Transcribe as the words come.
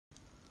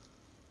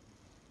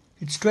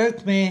It's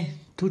 12th May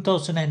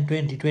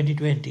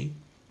 2020.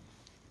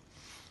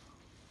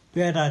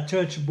 We're at our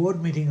church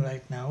board meeting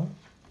right now,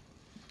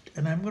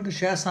 and I'm going to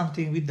share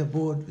something with the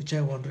board which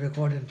I want to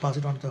record and pass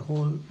it on to the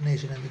whole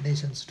nation and the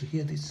nations to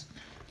hear this.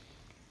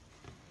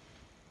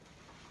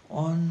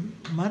 On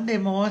Monday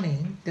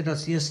morning, that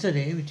was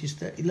yesterday, which is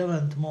the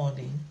 11th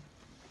morning,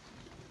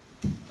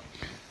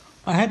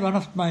 I had one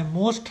of my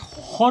most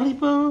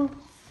horrible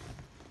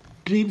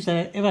dreams that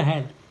I ever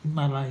had in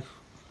my life.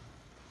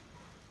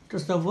 It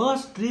was the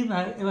worst dream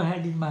I ever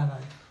had in my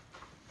life.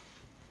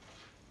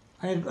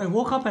 I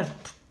woke up at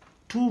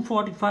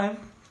 2:45,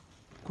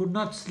 could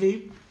not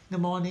sleep in the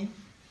morning.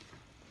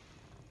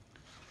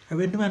 I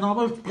went to my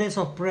normal place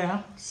of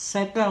prayer,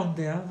 sat down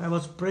there. I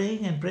was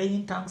praying and praying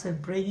in tongues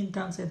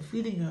and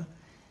feeling a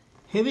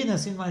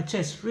heaviness in my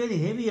chest, really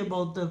heavy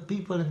about the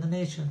people and the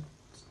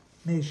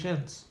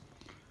nations.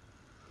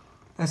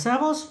 As I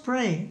was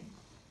praying,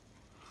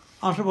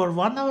 after about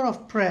 1 hour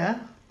of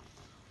prayer,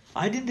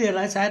 I didn't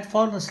realize I had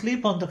fallen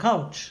asleep on the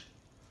couch.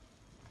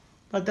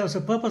 But there was a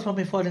purpose for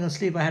me falling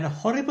asleep. I had a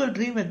horrible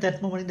dream at that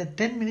moment. In the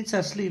 10 minutes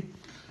of sleep,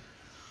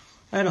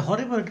 I had a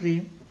horrible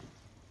dream.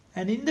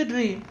 And in the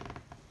dream,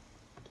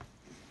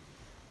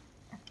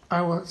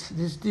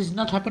 this has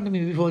not happened to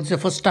me before, it's the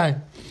first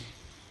time.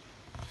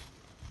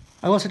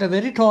 I was at a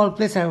very tall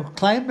place. I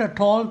climbed a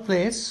tall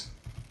place.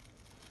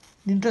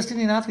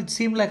 Interestingly enough, it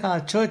seemed like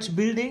our church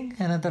building,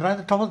 and at the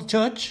top of the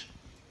church,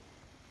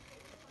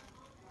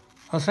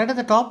 I was right at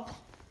the top,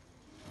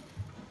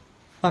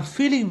 but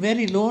feeling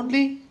very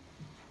lonely,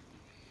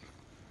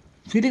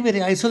 feeling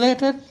very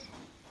isolated,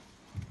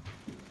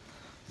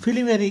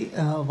 feeling very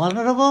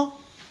vulnerable,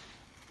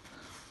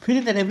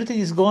 feeling that everything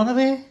is gone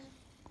away.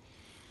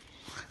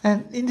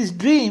 And in this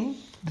dream,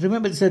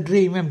 remember it's a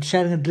dream, I'm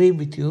sharing a dream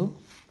with you,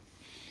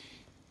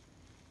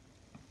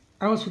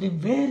 I was feeling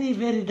very,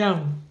 very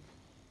down.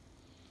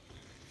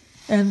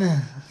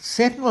 And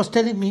Satan was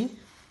telling me,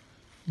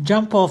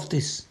 jump off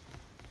this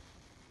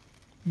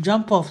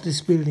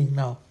building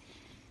now,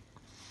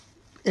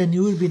 and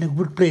you will be in a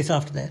good place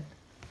after that.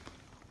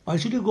 Why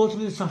should you go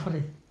through this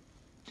suffering?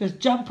 Just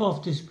jump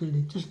off this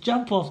building.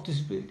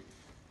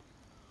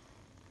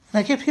 And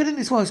I kept hearing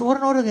this voice over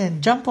and over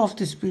again, jump off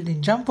this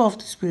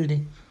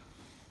building,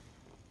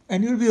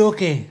 and you'll be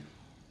okay.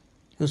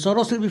 Your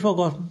sorrows will be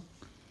forgotten.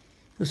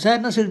 Your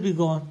sadness will be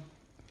gone.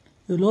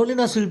 Your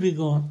loneliness will be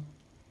gone.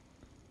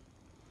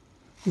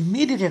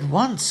 Immediately at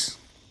once,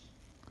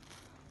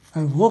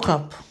 I woke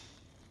up,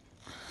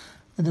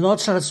 and the Lord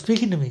started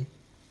speaking to me.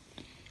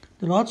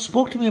 The Lord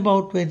spoke to me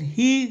about when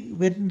he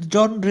went to the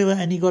Jordan River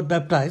and he got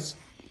baptized.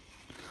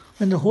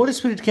 When the Holy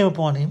Spirit came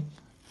upon him,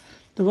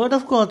 the Word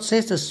of God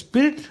says the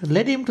Spirit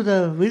led him to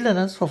the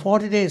wilderness for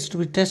 40 days to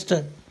be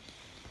tested.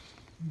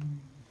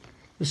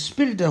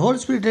 The Holy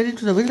Spirit led him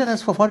to the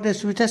wilderness for 40 days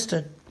to be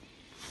tested.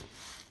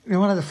 And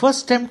one of the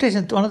first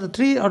temptations, one of the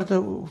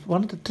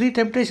three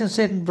temptations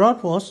Satan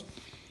brought was,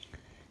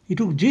 he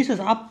took Jesus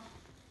up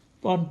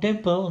on the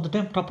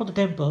top of the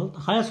temple, the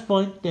highest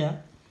point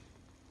there,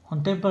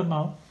 on Temple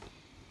Mount,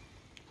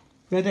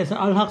 where there's an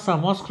Al-Aqsa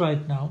mosque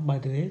right now, by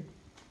the way.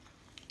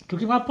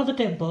 Took him up on the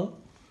temple.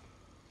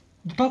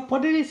 The top,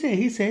 what did he say?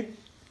 He said,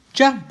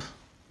 jump.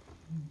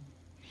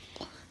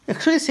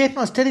 Actually, Satan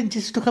was telling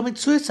Jesus to commit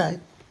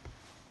suicide.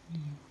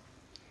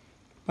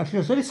 But he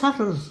was very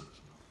subtle.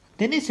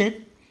 Then he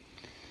said,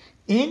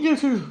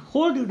 angels will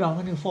hold you down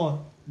when you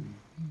fall.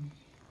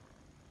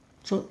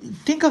 So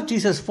think of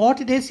Jesus,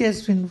 40 days he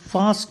has been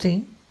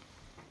fasting,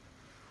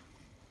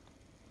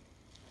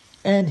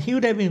 and he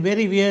would have been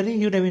very weary,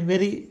 he would have been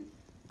very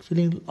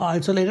feeling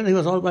isolated, he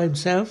was all by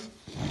himself.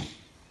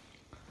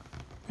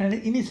 And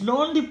in his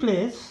lonely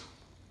place,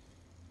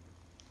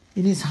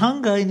 in his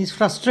hunger, in his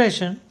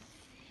frustration,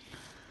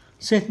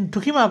 Satan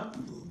took him up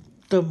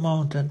the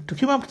mountain, took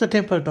him up to the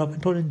temple top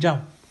and told him,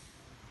 jump.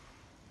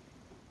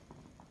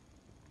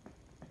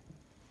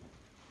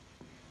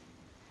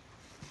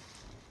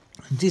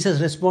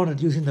 Jesus responded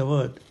using the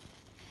word.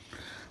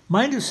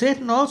 Mind you,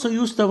 Satan also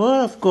used the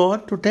word of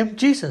God to tempt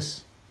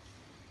Jesus.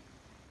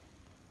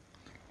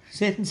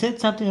 Satan said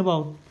something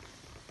about,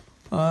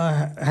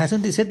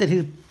 hasn't he said that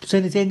he'll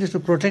send his angels to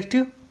protect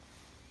you?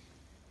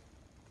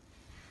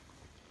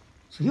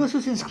 So he was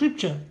using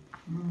scripture.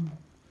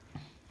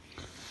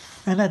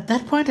 And at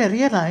that point I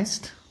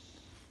realized,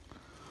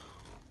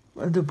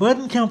 the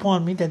burden came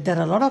upon me that there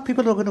are a lot of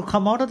people who are going to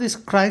come out of this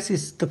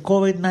crisis, the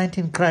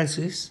COVID-19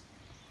 crisis.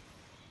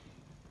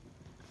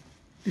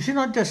 This is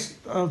not just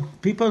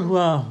people who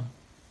are,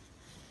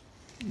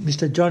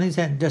 Mr. Johnny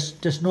said,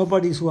 just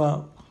nobodies who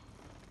are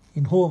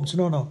in homes.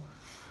 No.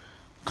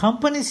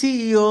 Company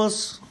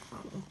CEOs,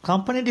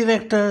 company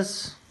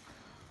directors,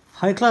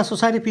 high-class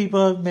society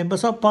people,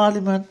 members of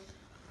parliament.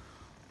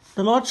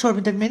 The Lord showed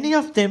me that many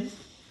of them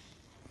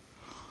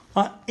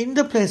are in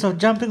the place of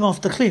jumping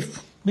off the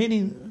cliff,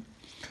 meaning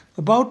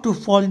about to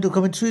fall into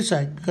commit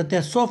suicide because they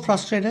are so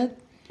frustrated.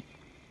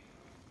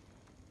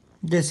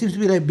 There seems to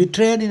be like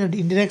betrayal in an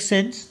indirect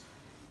sense.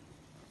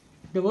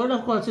 The word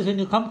of God says when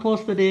you come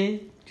close to the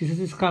day, Jesus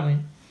is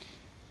coming.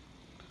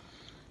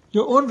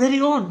 Your own very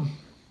own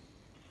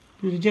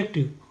will reject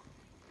you.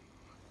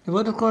 The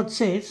word of God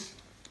says,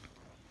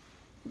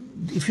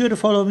 if you are to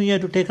follow me, you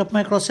have to take up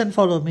my cross and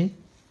follow me.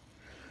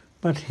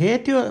 But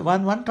hate your,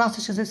 one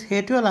translation says,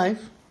 hate your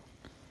life,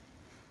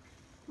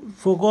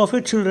 forgo of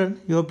your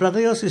children, your brother,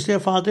 your sister, your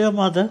father, your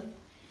mother,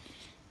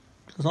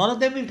 because all of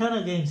them will turn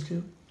against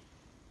you.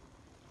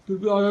 You'll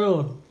be all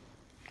alone.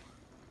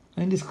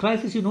 And in this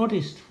crisis you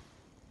noticed,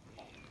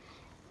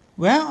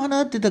 where on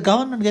earth did the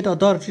government get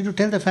authority to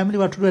tell the family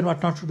what to do and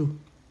what not to do?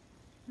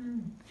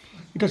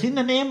 It was in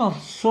the name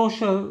of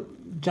social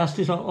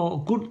justice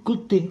or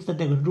good things that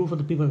they could do for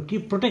the people,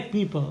 protect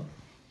people.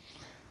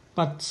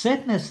 But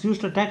Satan has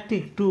used a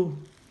tactic to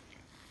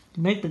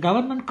make the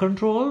government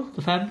control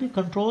the family,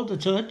 control the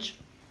church.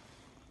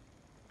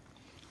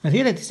 And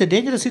here it is a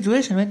dangerous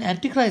situation when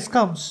Antichrist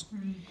comes.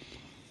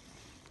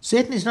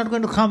 Satan is not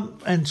going to come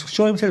and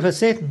show himself as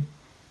Satan.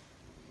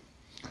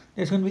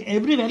 There's going to be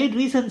every valid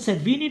reason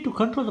said we need to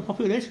control the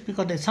population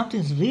because there's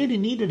something really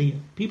needed here.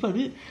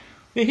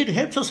 We're here to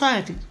help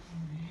society.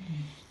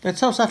 That's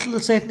how subtle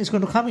Satan is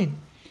going to come in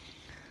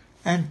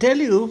and tell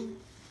you,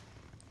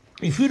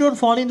 if you don't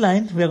fall in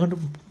line, we are going to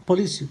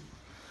police you.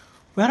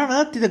 Where on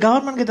earth did the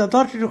government get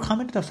authority to come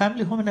into the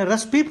family home and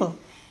arrest people?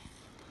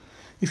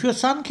 If your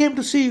son came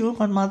to see you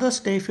on Mother's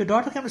Day, if your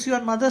daughter came to see you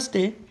on Mother's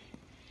Day,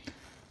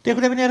 they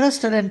could have been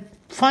arrested and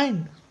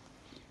fined.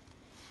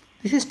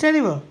 This is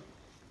terrible.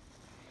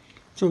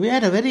 So we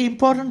had a very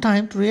important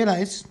time to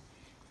realize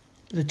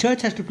the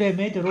church has to play a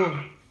major role.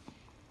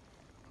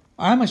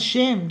 I am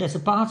ashamed as a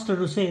pastor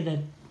to say that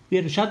we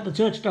had to shut the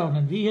church down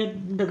and we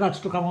had the guts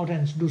to come out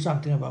and do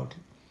something about it.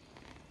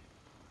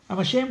 I'm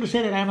ashamed to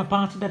say that I am a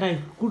pastor that I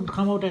couldn't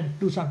come out and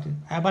do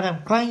something. But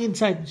I'm crying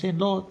inside saying,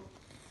 Lord,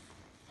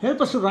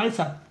 help us to rise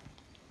up.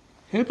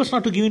 Help us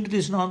not to give in to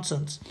this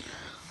nonsense.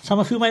 Some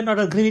of you might not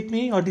agree with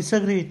me or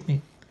disagree with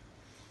me.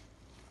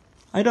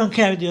 I don't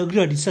care whether you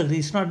agree or disagree.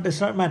 It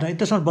does not matter. It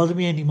does not bother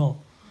me anymore.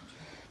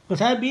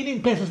 Because I've been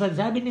in places like this.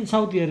 I've been in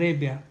Saudi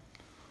Arabia.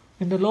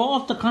 When the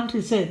law of the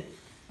country said,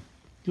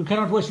 you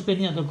cannot worship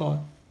any other God.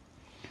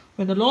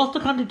 When the law of the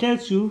country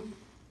tells you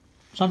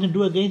something to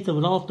do against the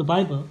law of the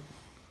Bible,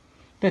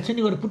 that's when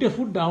you got to put your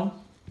foot down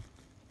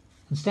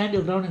and stand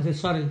your ground and say,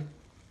 sorry,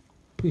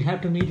 we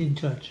have to meet in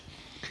church.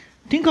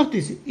 Think of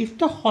this. If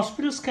the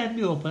hospitals can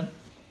be open,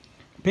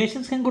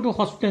 patients can go to a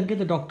hospital and get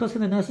the doctors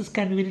and the nurses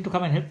can be willing to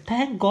come and help.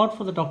 Thank God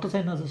for the doctors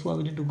and nurses who are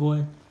willing to go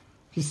and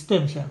risk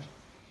themselves.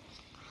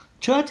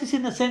 Church is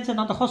in a sense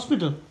another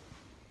hospital.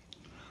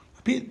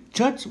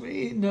 Church,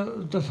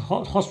 the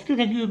hospital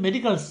can give you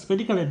medical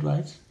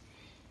advice,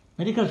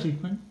 medical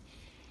treatment.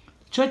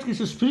 Church gives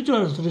you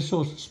spiritual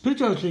resources,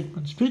 spiritual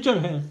treatment, spiritual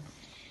help.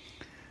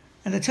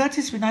 And the church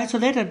has been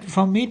isolated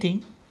from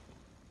meeting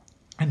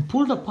and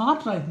pulled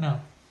apart right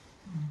now.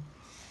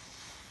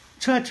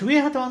 Church, we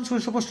are the ones who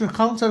are supposed to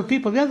counsel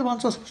people. We are the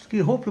ones who are supposed to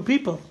give hope to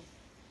people.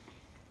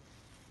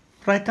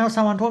 Right now,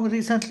 someone told me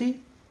recently,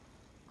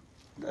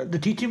 the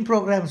teaching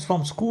programs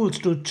from schools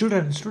to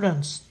children,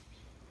 students.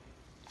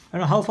 I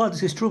don't know how far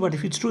this is true, but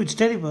if it's true, it's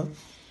terrible.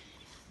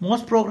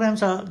 Most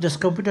programs are just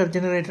computer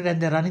generated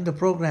and they're running the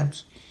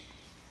programs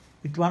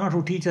with one or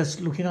two teachers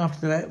looking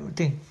after the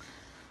thing.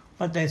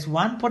 But there's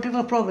one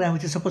particular program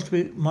which is supposed to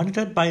be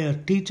monitored by a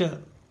teacher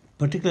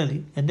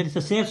particularly, and that is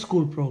a safe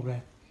school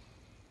program.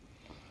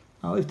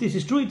 Now, if this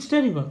is true, it's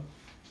terrible.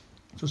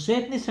 So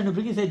Satan is trying to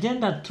bring his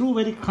agenda through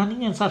very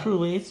cunning and subtle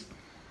ways.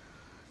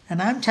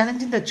 And I'm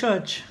challenging the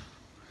church.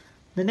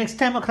 The next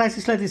time a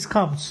crisis like this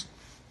comes,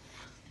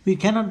 we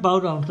cannot bow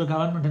down to the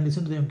government and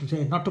listen to them to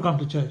say not to come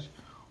to church.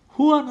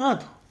 Who on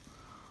earth,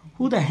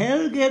 who the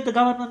hell gave the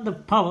government the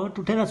power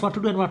to tell us what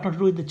to do and what not to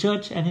do in the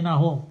church and in our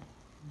home?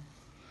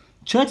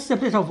 Church is a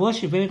place of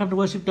worship where we come to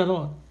worship the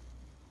Lord.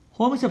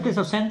 Home is a place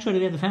of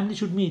sanctuary where the family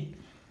should meet.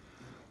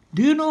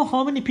 Do you know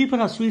how many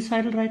people are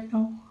suicidal right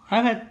now?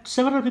 I've had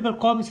several people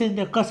call me saying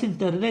their cousins,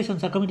 their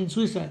relations are committing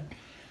suicide.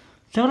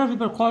 Several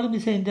people called me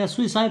saying they're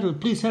suicidal,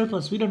 please help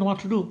us, we don't know what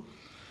to do.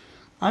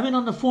 I've been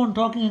on the phone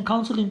talking and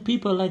counseling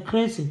people like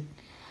crazy.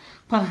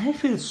 But I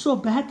feel so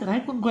bad that I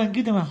couldn't go and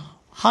give them a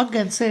hug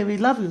and say, we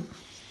love you.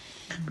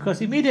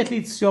 Because immediately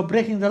you're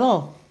breaking the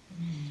law.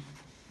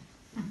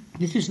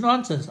 This is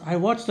nonsense. I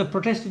watched the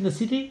protest in the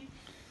city.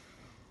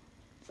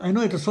 I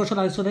know it was social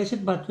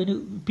isolation, but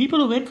people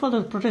who went for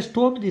the protest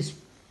told me this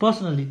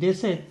personally. They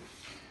said,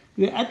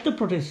 we were at the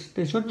protest.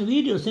 They showed me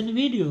videos, sent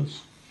me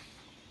videos.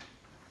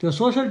 There was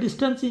social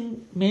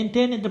distancing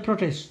maintained in the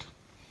protest.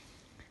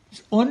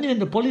 It's only when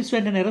the police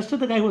went and arrested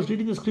the guy who was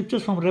reading the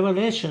scriptures from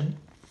Revelation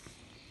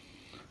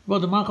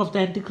about the mark of the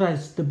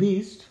Antichrist, the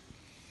beast,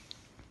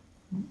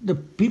 the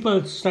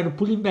people started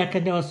pulling back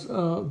and there was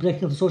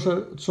breaking of the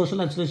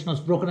social isolation was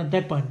broken at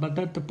that point.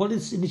 But the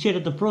police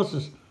initiated the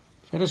process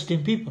of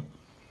arresting people.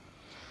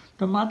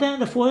 The mother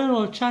and the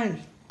 4-year-old child,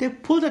 they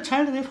pulled the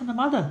child away from the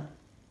mother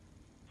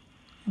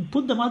and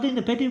put the mother in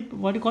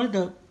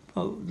the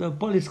the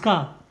police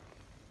car.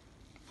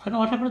 I don't know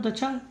what happened to the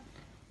child.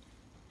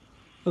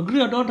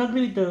 Agree or don't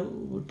agree with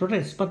the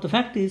protest, but the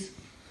fact is,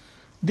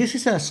 This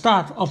is a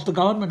start of the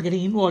government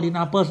getting involved in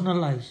our personal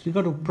lives. We've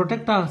got to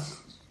protect our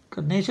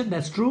nation,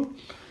 that's true.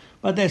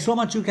 But there's so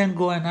much you can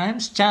go, and I'm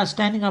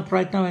standing up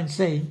right now and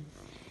saying,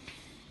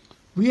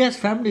 we as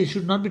families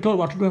should not be told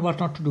what to do and what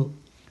not to do.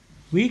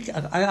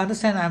 I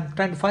understand, I'm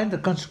trying to find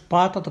the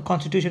part of the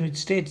Constitution which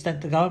states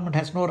that the government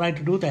has no right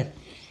to do that.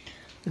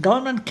 The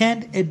government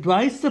can't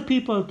advise the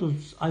people to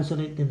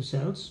isolate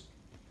themselves,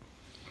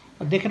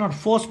 but they cannot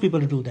force people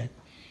to do that.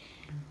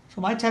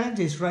 So my challenge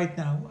is right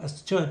now,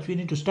 as the church, we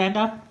need to stand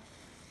up.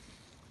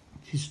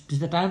 This is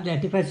the time the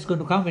Antichrist is going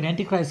to come. When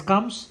Antichrist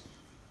comes,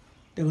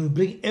 they will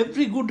bring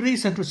every good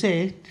reason to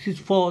say this is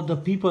for the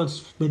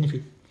people's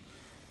benefit.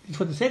 It's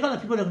for the sake of the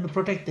people, they're going to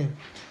protect them.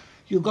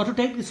 You've got to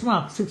take this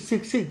mark,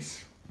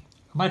 666,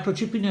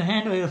 microchip in your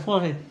hand or your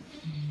forehead.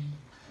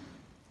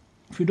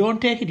 If you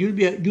don't take it, you'll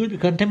be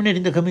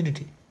contaminating the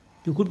community.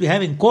 You could be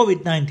having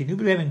COVID-19, you'll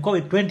be having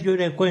COVID-20, you'll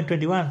be having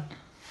COVID-21.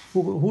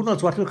 Who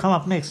knows what will come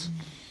up next?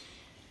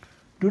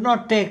 Do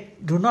not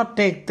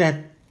take that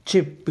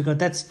chip, because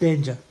that's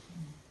danger.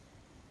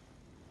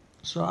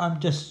 So I'm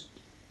just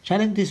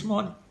challenging this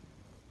morning.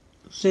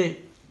 Say,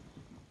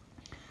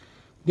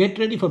 get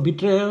ready for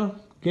betrayal,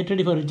 get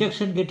ready for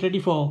rejection, get ready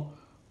for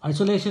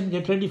isolation,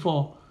 get ready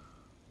for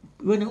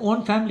even your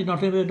own family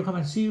not able to come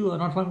and see you or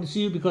not wanting to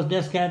see you because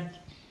they're scared.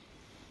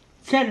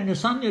 Scared, and your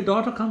son, your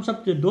daughter comes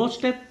up to your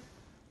doorstep,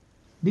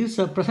 leaves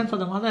a present for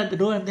the mother at the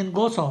door and then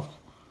goes off.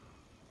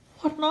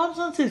 What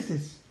nonsense is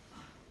this?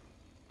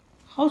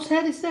 How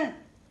sad is that?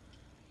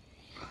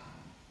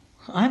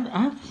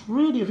 I'm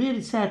really,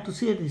 really sad to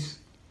see this.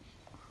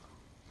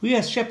 We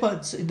as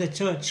shepherds in the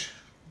church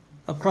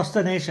across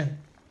the nation,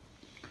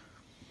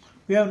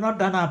 we have not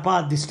done our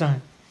part this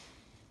time.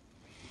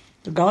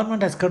 The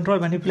government has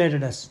controlled,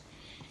 manipulated us.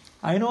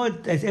 I know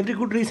there's every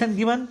good reason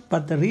given,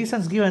 but the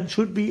reasons given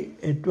should be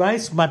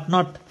advice but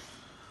not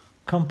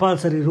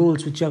compulsory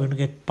rules which are going to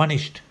get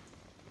punished.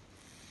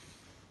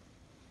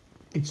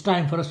 It's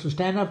time for us to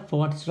stand up for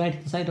what is right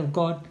in the sight of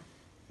God,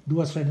 do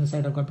what's right in the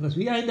sight of God, because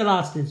we are in the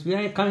last days. We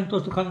are coming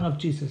close to the coming of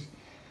Jesus.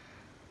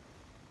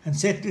 And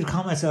Satan will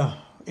come as an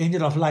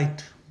angel of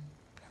light.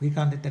 We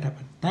can't let that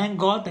happen. Thank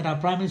God that our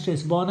Prime Minister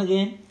is born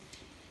again,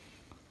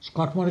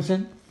 Scott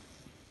Morrison.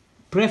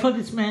 Pray for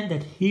this man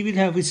that he will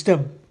have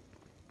wisdom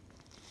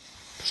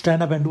to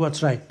stand up and do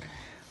what's right.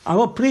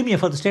 Our Premier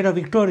for the state of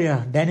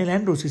Victoria, Daniel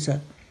Andrews, is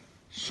a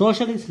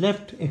socialist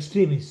left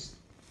extremist.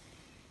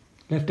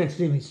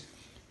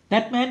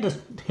 That man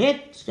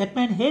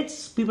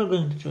hates people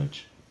going to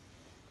church.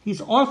 He's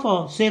all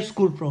for safe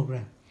school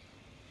program.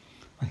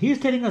 He's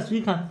telling us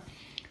we can't.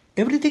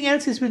 Everything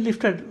else has been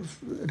lifted.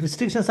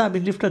 Restrictions have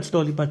been lifted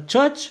slowly. But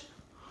church,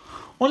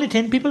 only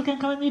 10 people can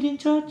come and meet in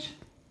church.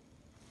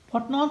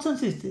 What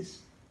nonsense is this?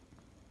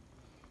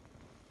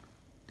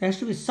 There has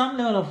to be some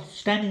level of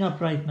standing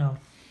up right now.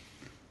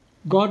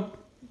 God,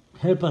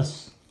 help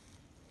us.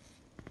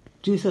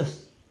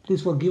 Jesus,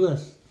 please forgive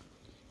us.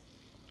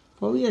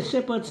 For we as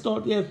shepherds,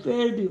 Lord, we have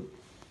failed you.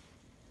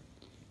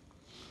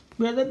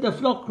 We have let the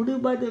flock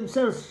live by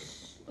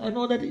themselves. I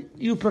know that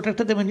you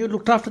protected them and you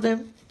looked after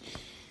them.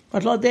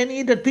 But Lord, they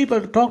needed people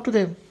to talk to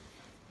them.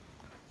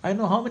 I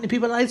know how many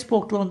people I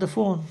spoke to on the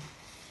phone.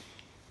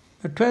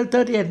 At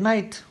 12:30 at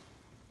night,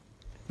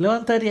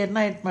 11:30 at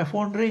night, my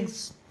phone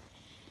rings.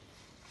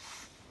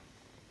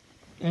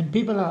 And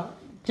people are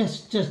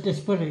just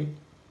desperate.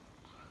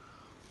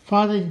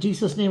 Father, in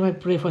Jesus' name I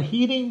pray for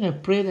healing. I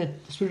pray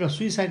that the spirit of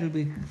suicide will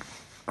be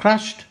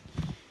crushed.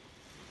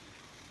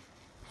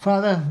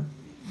 Father,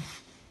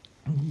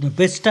 the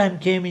best time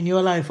came in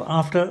your life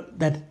after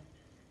that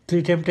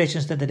 3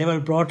 temptations that the devil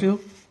brought you.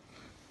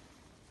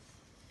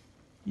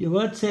 Your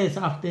word says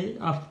after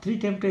 3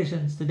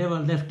 temptations, the devil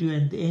left you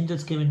and the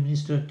angels came and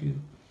ministered to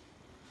you.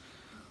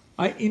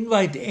 I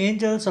invite the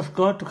angels of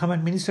God to come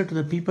and minister to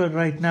the people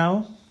right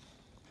now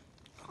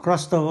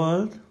across the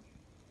world.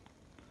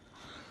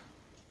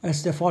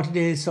 As the 40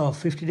 days or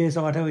 50 days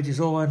or whatever which is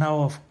over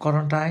now of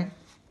quarantine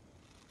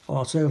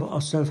or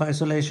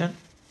self-isolation,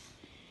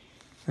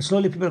 as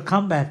slowly people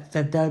come back,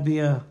 that there will be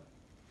a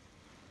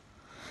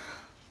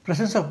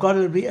presence of God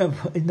will be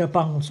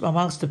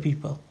amongst the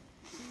people.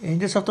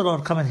 Angels of the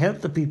Lord come and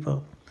help the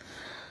people.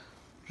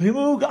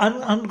 Remove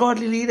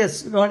ungodly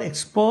leaders. Lord,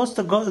 expose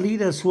the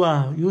leaders who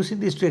are using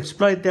this to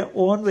exploit their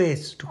own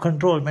ways to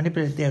control,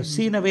 manipulate. They have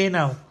seen a way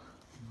now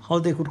how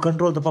they could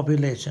control the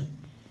population.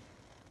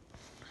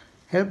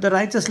 Help the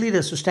righteous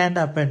leaders to stand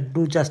up and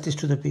do justice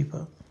to the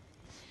people.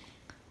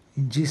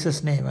 In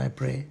Jesus' name I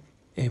pray.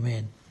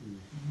 Amen.